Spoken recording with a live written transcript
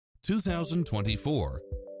2024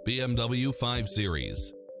 BMW 5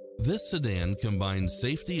 Series. This sedan combines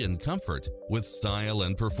safety and comfort with style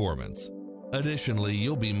and performance. Additionally,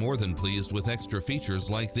 you'll be more than pleased with extra features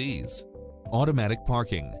like these: automatic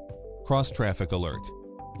parking, cross-traffic alert,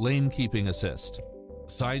 lane keeping assist,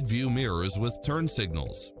 side view mirrors with turn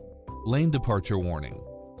signals, lane departure warning,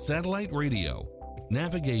 satellite radio,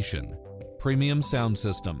 navigation, premium sound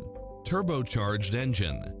system, turbocharged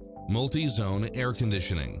engine, multi-zone air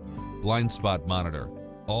conditioning, blind spot monitor,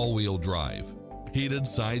 all-wheel drive, heated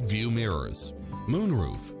side view mirrors,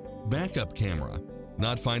 moonroof, backup camera.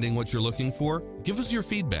 Not finding what you're looking for? Give us your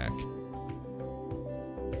feedback.